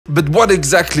But what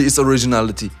exactly is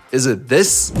originality? Is it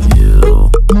this?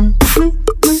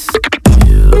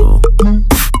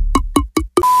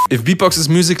 If beatbox is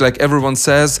music like everyone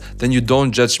says, then you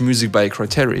don't judge music by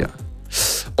criteria.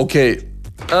 Okay,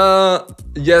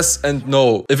 yes and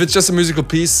no. If it's just a musical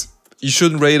piece, you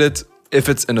shouldn't rate it. If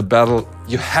it's in a battle,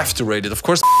 you have to rate it, of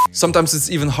course. Sometimes it's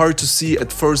even hard to see at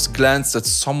first glance that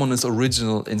someone is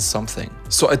original in something.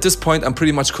 So at this point, I'm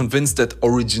pretty much convinced that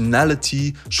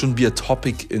originality shouldn't be a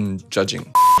topic in judging.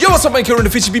 Yo, what's up, my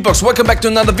current feature Beatbox? Welcome back to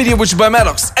another video, which is by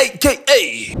Madox,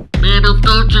 aka Madox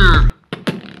Culture.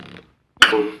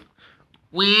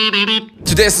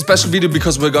 Today is a special video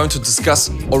because we're going to discuss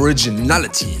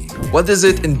originality. What is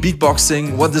it in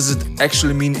beatboxing? What does it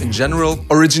actually mean in general?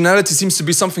 Originality seems to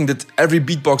be something that every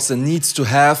beatboxer needs to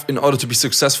have in order to be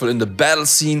successful in the battle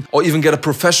scene or even get a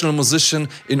professional musician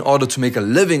in order to make a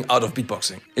living out of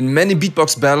beatboxing. In many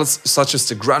beatbox battles, such as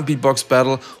the Grand Beatbox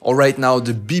Battle or right now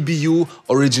the BBU,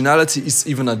 originality is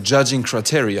even a judging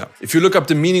criteria. If you look up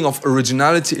the meaning of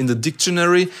originality in the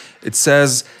dictionary, it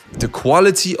says the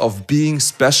quality of being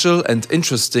special and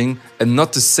interesting and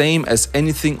not the same as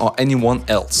anything or anyone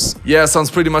else. Yeah,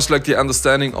 sounds pretty much like the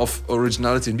understanding of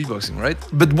originality in beatboxing, right?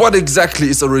 But what exactly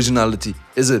is originality?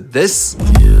 Is it this?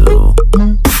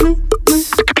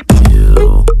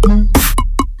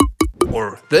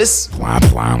 Or this?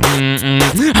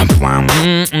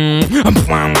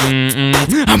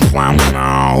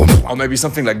 Or maybe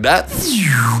something like that?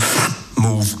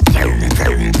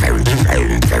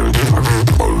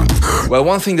 Well,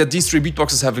 one thing that these three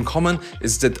beatboxers have in common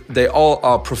is that they all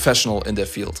are professional in their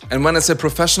field. And when I say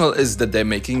professional, is that they're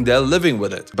making their living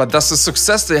with it. But does the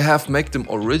success they have make them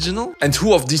original? And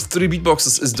who of these three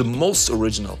beatboxers is the most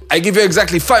original? I give you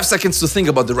exactly 5 seconds to think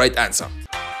about the right answer.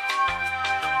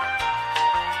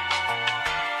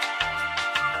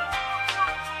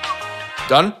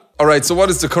 Done? Alright, so what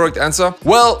is the correct answer?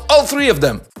 Well, all three of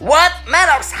them. What?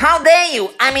 Madox, how dare you?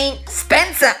 I mean,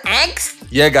 Spencer X?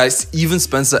 Yeah, guys, even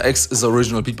Spencer X is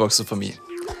original beatboxer for me.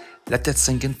 Let that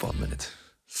sink in for a minute.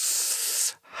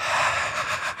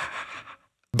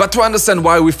 But to understand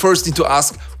why, we first need to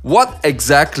ask, what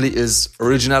exactly is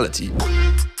originality?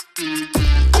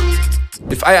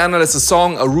 If I analyze a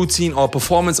song, a routine, or a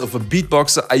performance of a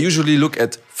beatboxer, I usually look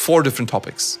at 4 different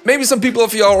topics. Maybe some people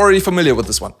of you are already familiar with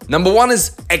this one. Number 1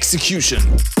 is execution.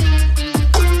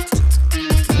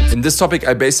 In this topic,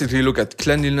 I basically look at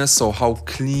cleanliness, so how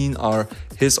clean are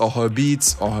his or her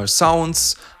beats or her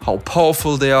sounds, how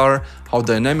powerful they are, how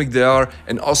dynamic they are,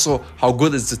 and also how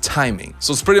good is the timing.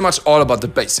 So it's pretty much all about the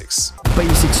basics.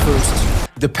 Basics first.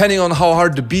 Depending on how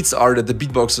hard the beats are that the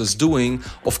beatboxer is doing,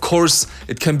 of course,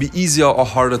 it can be easier or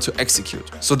harder to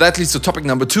execute. So that leads to topic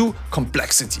number 2,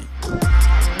 complexity.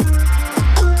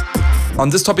 On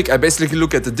this topic, I basically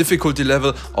look at the difficulty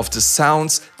level of the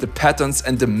sounds, the patterns,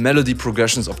 and the melody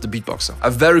progressions of the beatboxer. A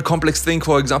very complex thing,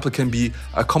 for example, can be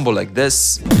a combo like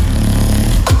this.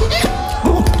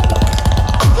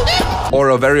 Or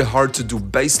a very hard to do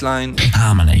bass line.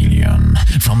 I'm an alien.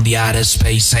 From the outer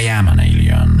space, I am an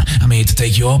alien. I'm here to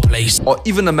take your place. Or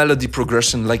even a melody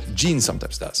progression like Gene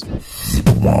sometimes does.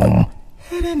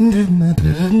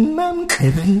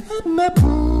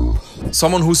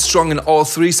 Someone who's strong in all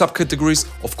 3 subcategories,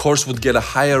 of course, would get a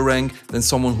higher rank than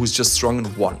someone who's just strong in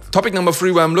 1. Topic number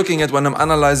 3, where I'm looking at when I'm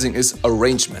analyzing, is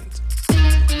arrangement.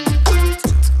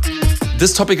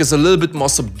 This topic is a little bit more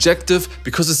subjective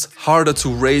because it's harder to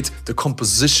rate the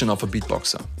composition of a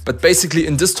beatboxer. But basically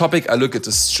in this topic I look at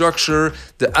the structure,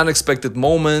 the unexpected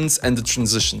moments and the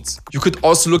transitions. You could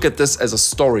also look at this as a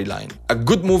storyline. A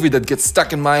good movie that gets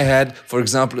stuck in my head, for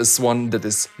example, is one that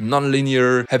is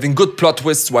non-linear, having good plot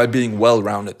twists while being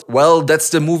well-rounded. Well, that's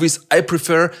the movies I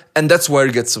prefer, and that's where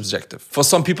it gets subjective. For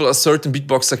some people, a certain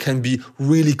beatboxer can be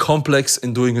really complex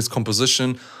in doing his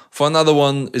composition. For another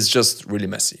one, it's just really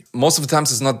messy. Most of the times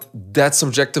it's not that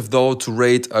subjective though to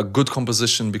rate a good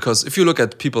composition, because if you look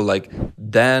at people like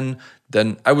Dan,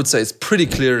 then I would say it's pretty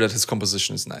clear that his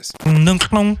composition is nice.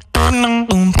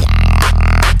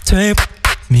 Take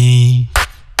me.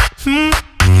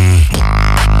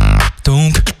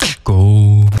 Don't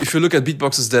go. If you look at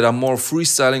beatboxers that are more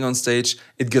freestyling on stage,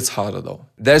 it gets harder though.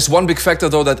 There's one big factor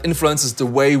though that influences the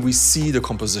way we see the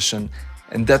composition.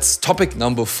 And that's topic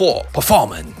number 4,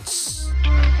 performance.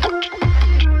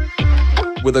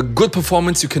 With a good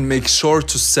performance, you can make sure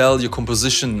to sell your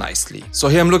composition nicely. So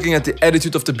here I'm looking at the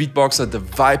attitude of the beatboxer, the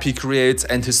vibe he creates,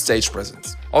 and his stage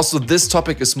presence. Also, this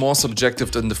topic is more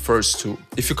subjective than the first 2.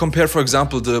 If you compare, for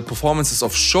example, the performances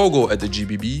of Shogo at the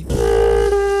GBB,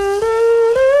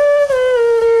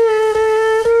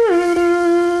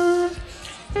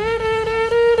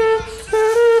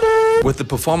 with the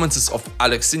performances of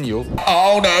Alexinho.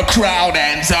 All the crowd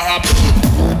ends up.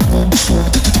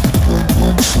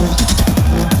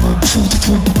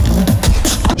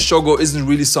 Shogo isn't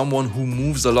really someone who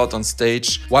moves a lot on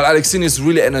stage, while Alexinho is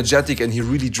really energetic and he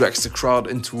really drags the crowd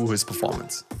into his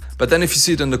performance. But then if you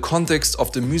see it in the context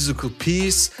of the musical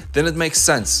piece, then it makes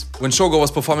sense. When Shogo was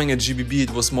performing at GBB,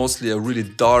 it was mostly a really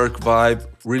dark vibe,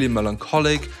 really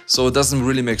melancholic, so it doesn't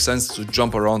really make sense to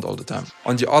jump around all the time.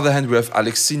 On the other hand, we have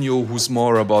Alexinho, who's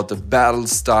more about the battle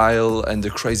style and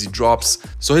the crazy drops,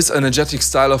 so his energetic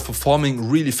style of performing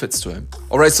really fits to him.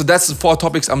 Alright, so that's the 4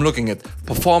 topics I'm looking at: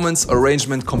 performance,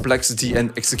 arrangement, complexity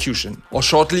and execution. Or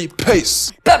shortly,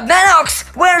 pace. But Madox,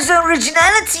 where's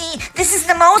originality? This is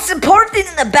the most important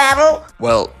in the battle.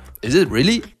 Well, is it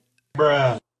really?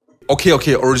 Bruh.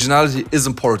 Okay, originality is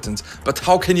important, but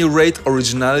how can you rate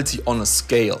originality on a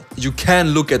scale? You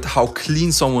can look at how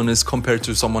clean someone is compared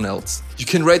to someone else. You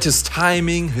can rate his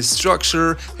timing, his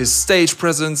structure, his stage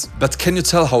presence, but can you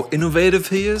tell how innovative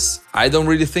he is? I don't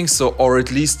really think so, or at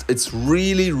least it's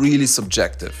really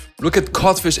subjective. Look at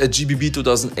Codfish at GBB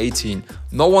 2018.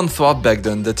 No one thought back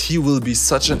then that he will be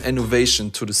such an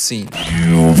innovation to the scene.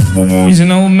 He's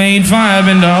an old maid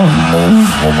firebender.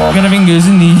 Got fingers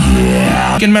in the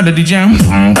air. Can melody jam.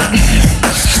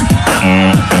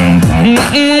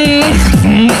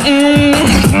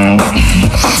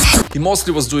 He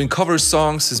mostly was doing cover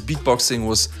songs. His beatboxing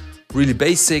was really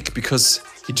basic because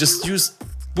he just used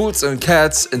boots and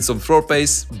cats and some throat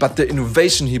bass, but the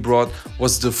innovation he brought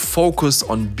was the focus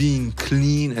on being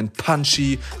clean and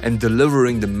punchy and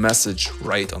delivering the message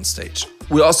right on stage.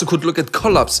 We also could look at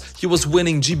collabs. He was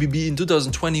winning GBB in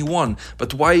 2021,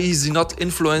 but why is he not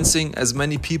influencing as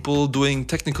many people doing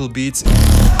technical beats?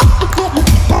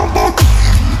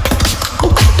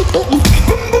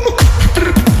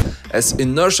 As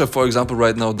Inertia, for example,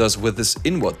 right now does with this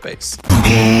inward bass.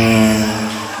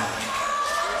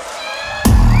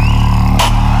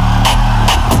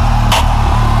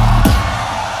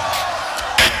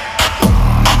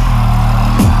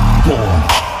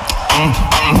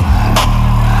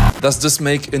 Does this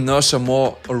make Inertia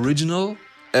more original?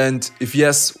 And if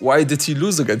yes, why did he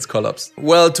lose against Collapse?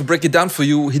 Well, to break it down for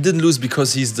you, he didn't lose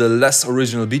because he's the less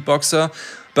original beatboxer,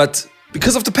 but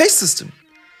because of the pace system.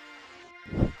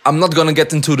 I'm not gonna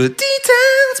get into the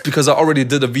details because I already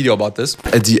did a video about this.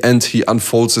 At the end, he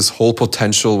unfolds his whole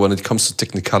potential when it comes to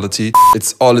technicality.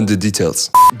 It's all in the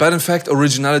details. But in fact,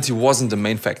 originality wasn't the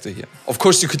main factor here. Of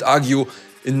course, you could argue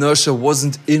Inertia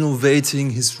wasn't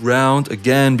innovating his round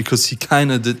again because he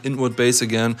kinda did inward bass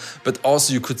again, but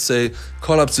also you could say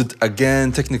Collapse did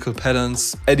again technical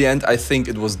patterns. At the end, I think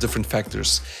it was different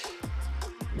factors.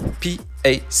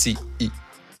 P-A-C-E.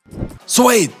 So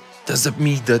wait, does that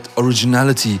mean that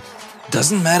originality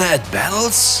doesn't matter at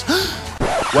battles?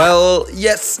 Well,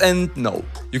 yes and no.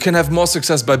 You can have more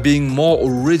success by being more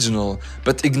original,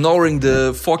 but ignoring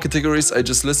the 4 categories I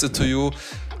just listed to you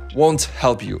won't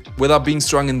help you. Without being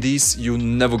strong in these, you're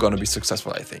never gonna be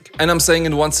successful, I think. And I'm saying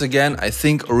it once again, I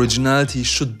think originality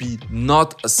should be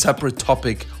not a separate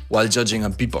topic while judging a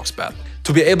beatbox battle.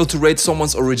 To be able to rate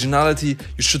someone's originality,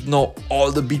 you should know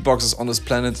all the beatboxers on this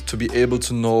planet to be able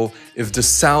to know if the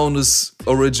sound is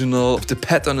original, if the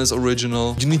pattern is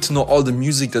original. You need to know all the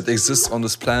music that exists on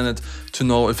this planet to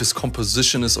know if his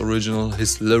composition is original,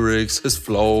 his lyrics, his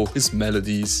flow, his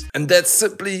melodies. And that's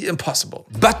simply impossible.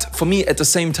 But for me, at the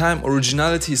same time,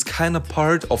 originality is kind of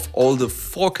part of all the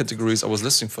 4 categories I was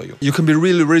listing for you. You can be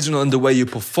really original in the way you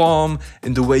perform,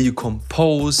 in the way you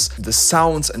compose, the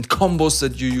sounds and combos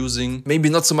that you're using. Maybe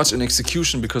not so much in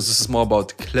execution because this is more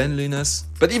about cleanliness.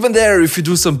 But even there, if you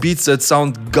do some beats that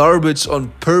sound garbage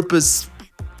on purpose,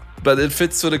 but it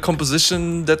fits to the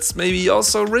composition, that's maybe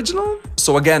also original.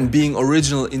 So again, being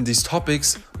original in these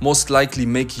topics most likely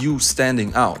make you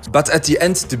standing out. But at the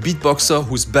end, the beatboxer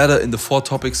who's better in the 4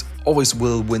 topics always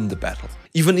will win the battle,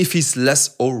 even if he's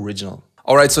less original.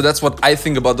 Alright, so that's what I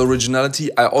think about originality.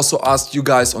 I also asked you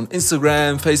guys on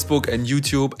Instagram, Facebook and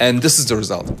YouTube, and this is the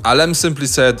result. Alem simply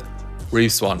said,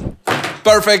 Reeves won.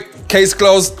 Perfect, case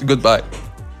closed, goodbye.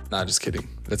 Nah, just kidding,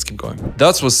 let's keep going.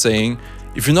 Dots was saying,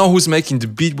 if you know who's making the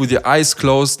beat with your eyes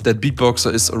closed, that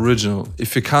beatboxer is original.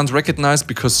 If you can't recognize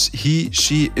because he,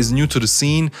 she is new to the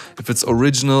scene, if it's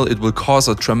original, it will cause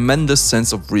a tremendous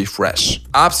sense of refresh.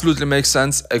 Absolutely makes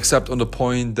sense, except on the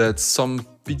point that some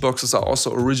beatboxers are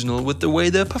also original with the way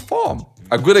they perform.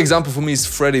 A good example for me is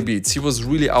Freddy Beats. He was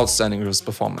really outstanding with his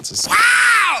performances. Wow,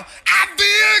 I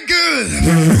feel good.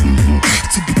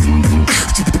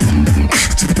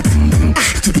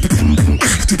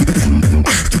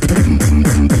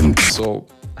 So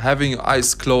having your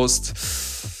eyes closed,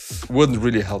 wouldn't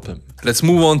really help him. Let's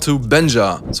move on to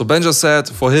Benja. So Benja said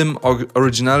for him,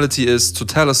 originality is to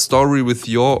tell a story with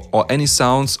your or any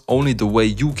sounds only the way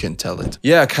you can tell it.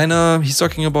 Yeah, kinda, he's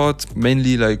talking about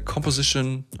mainly like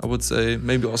composition, I would say,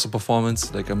 maybe also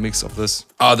performance, like a mix of this.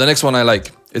 The next one I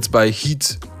like, it's by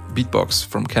Heat Beatbox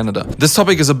from Canada. This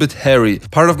topic is a bit hairy.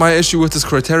 Part of my issue with this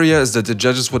criteria is that the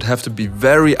judges would have to be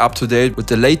very up to date with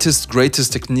the latest,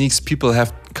 greatest techniques people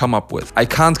have come up with. I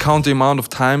can't count the amount of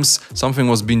times something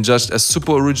was being judged as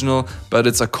super original, but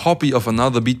it's a copy of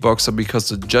another beatboxer because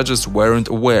the judges weren't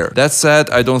aware. That said,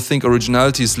 I don't think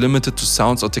originality is limited to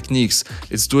sounds or techniques.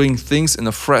 It's doing things in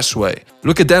a fresh way.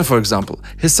 Look at Dan, for example.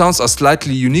 His sounds are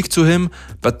slightly unique to him,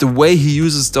 but the way he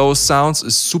uses those sounds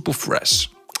is super fresh.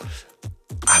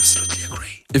 Absolutely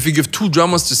agree. If you give two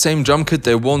drummers the same drum kit,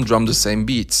 they won't drum the same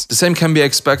beats. The same can be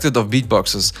expected of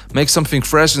beatboxers. Make something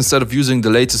fresh instead of using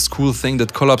the latest cool thing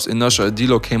that Collapse, Inertia, or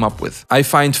Dilo came up with. I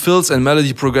find fills and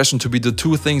melody progression to be the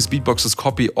two things beatboxers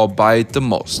copy or buy the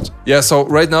most. Yeah, so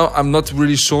right now I'm not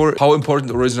really sure how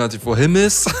important originality for him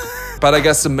is. But I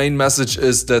guess the main message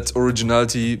is that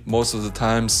originality most of the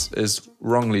times is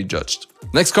wrongly judged.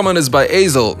 Next comment is by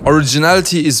Azel.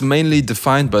 Originality is mainly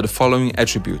defined by the following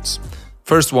attributes.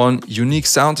 First one, unique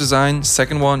sound design.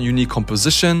 Second one, unique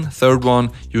composition. Third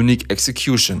one, unique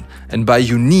execution. And by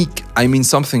unique, I mean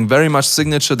something very much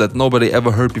signature that nobody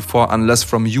ever heard before unless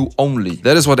from you only.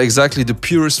 That is what exactly the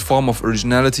purest form of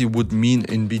originality would mean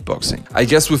in beatboxing. I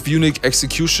guess with unique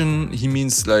execution, he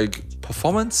means like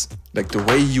performance. Like the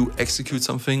way you execute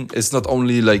something is not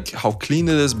only like how clean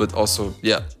it is, but also,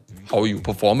 yeah, how you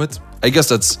perform it. I guess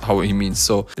that's how he means.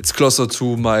 So it's closer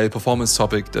to my performance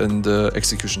topic than the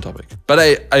execution topic. But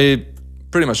I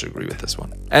pretty much agree with this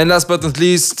one. And last but not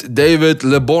least, David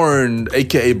Leborn,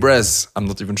 aka Brez. I'm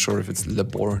not even sure if it's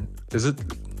Leborn. Is it?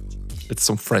 It's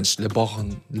some French.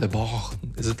 Leborn.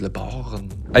 Is it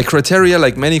Leborn? A criteria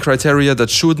like many criteria that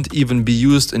shouldn't even be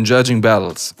used in judging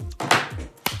battles.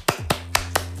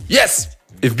 Yes!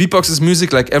 If beatbox is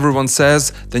music like everyone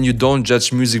says, then you don't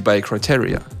judge music by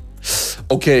criteria.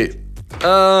 Okay,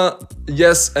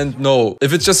 yes and no.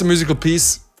 If it's just a musical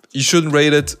piece, you shouldn't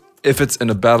rate it. If it's in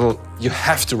a battle, you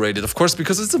have to rate it, of course,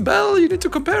 because it's a battle, you need to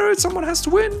compare it, someone has to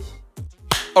win.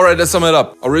 Alright, let's sum it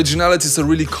up. Originality is a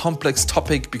really complex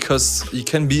topic because you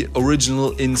can be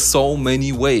original in so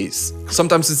many ways.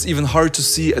 Sometimes it's even hard to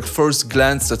see at first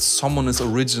glance that someone is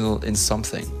original in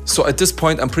something. So at this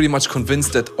point, I'm pretty much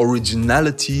convinced that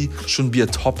originality shouldn't be a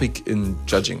topic in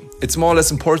judging. It's more or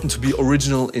less important to be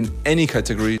original in any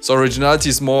category. So originality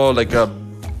is more like a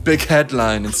big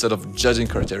headline instead of judging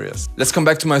criteria. Let's come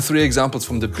back to my three examples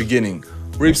from the beginning.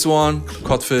 Reeps One,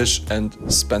 Codfish, and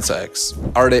Spencer X.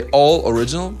 Are they all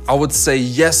original? I would say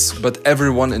yes, but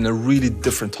everyone in a really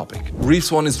different topic.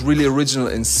 Reeps One is really original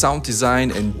in sound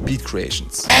design and beat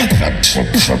creations.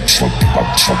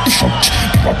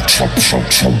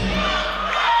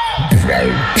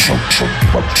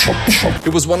 He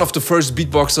was one of the first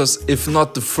beatboxers, if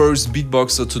not the first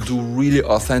beatboxer, to do really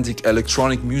authentic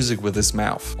electronic music with his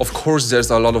mouth. Of course,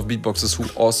 there's a lot of beatboxers who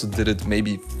also did it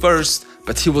maybe first,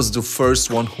 but he was the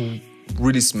first one who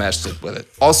really smashed it with it.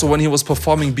 Also, when he was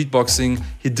performing beatboxing,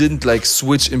 he didn't like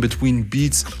switch in between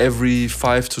beats every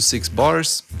 5 to 6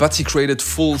 bars, but he created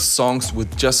full songs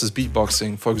with just his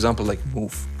beatboxing, for example, like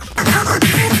Move.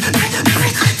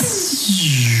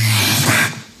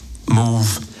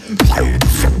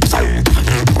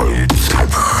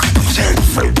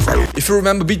 If you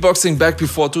remember beatboxing back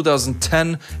before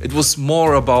 2010, it was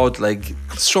more about like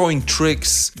showing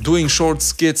tricks, doing short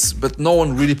skits, but no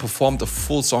one really performed a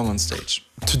full song on stage.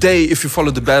 Today, if you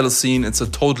follow the battle scene, it's a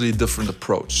totally different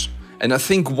approach. And I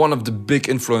think one of the big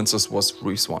influencers was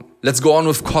Reeps One. Let's go on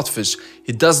with Codfish.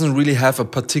 He doesn't really have a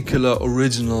particular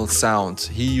original sound.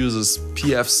 He uses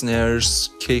PF snares,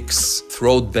 kicks,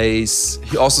 throat bass.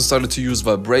 He also started to use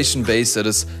vibration bass that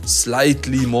is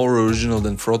slightly more original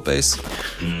than throat bass.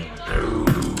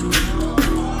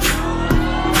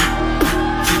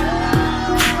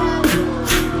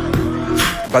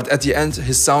 But at the end,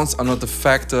 his sounds are not the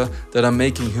factor that are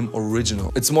making him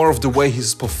original. It's more of the way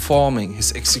he's performing.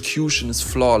 His execution is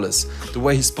flawless. The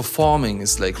way he's performing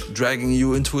is like dragging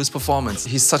you into his performance.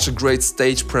 He's such a great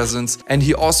stage presence, and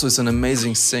he also is an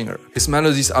amazing singer. His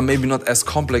melodies are maybe not as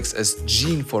complex as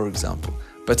Gene, for example,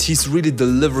 but he's really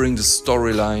delivering the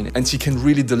storyline and he can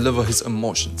really deliver his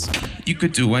emotions. You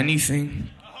could do anything.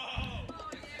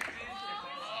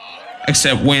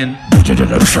 except when.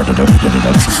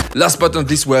 Last but not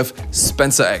least, we have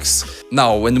Spencer X.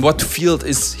 Now, in what field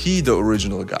is he the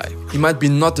original guy? He might be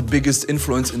not the biggest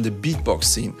influence in the beatbox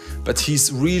scene, but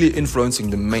he's really influencing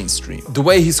the mainstream. The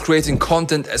way he's creating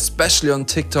content, especially on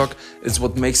TikTok, is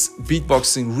what makes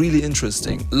beatboxing really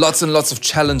interesting. Lots and lots of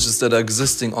challenges that are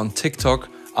existing on TikTok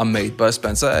are made by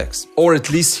Spencer X. Or at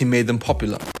least he made them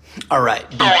popular. Alright.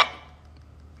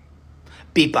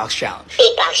 Beatbox challenge.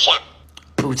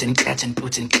 Boots and cats and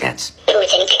boots and cats.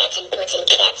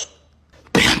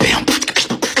 Bam, bam.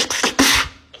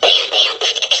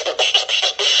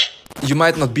 You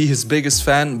might not be his biggest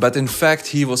fan, but in fact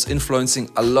he was influencing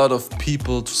a lot of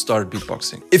people to start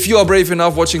beatboxing. If you are brave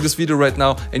enough watching this video right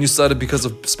now and you started because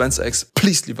of Spencer X,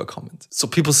 please leave a comment so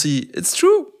people see it's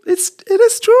true. It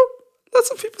is true. Lots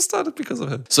of people started because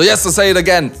of him. So yes, to say it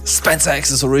again, Spencer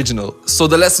X is original. So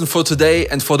the lesson for today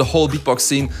and for the whole beatbox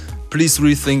scene, please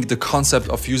rethink the concept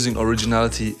of using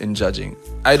originality in judging.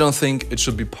 I don't think it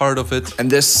should be part of it. And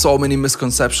there's so many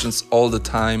misconceptions all the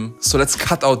time. So let's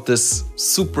cut out this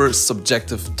super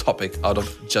subjective topic out of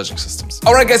judging systems.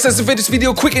 Alright guys, that's it for this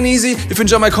video. Quick and easy. If you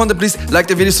enjoy my content, please like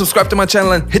the video, subscribe to my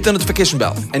channel and hit the notification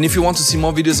bell. And if you want to see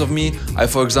more videos of me, I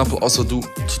for example also do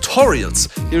tutorials.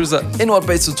 Here's an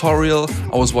inward-based tutorial.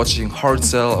 I was watching Hard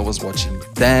Cell, I was watching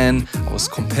Dan, I was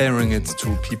comparing it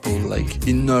to people like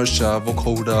Inertia,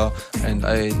 Vocoder, and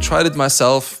I tried it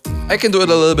myself. I can do it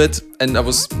a little bit, and I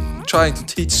was trying to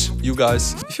teach you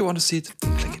guys. If you want to see it,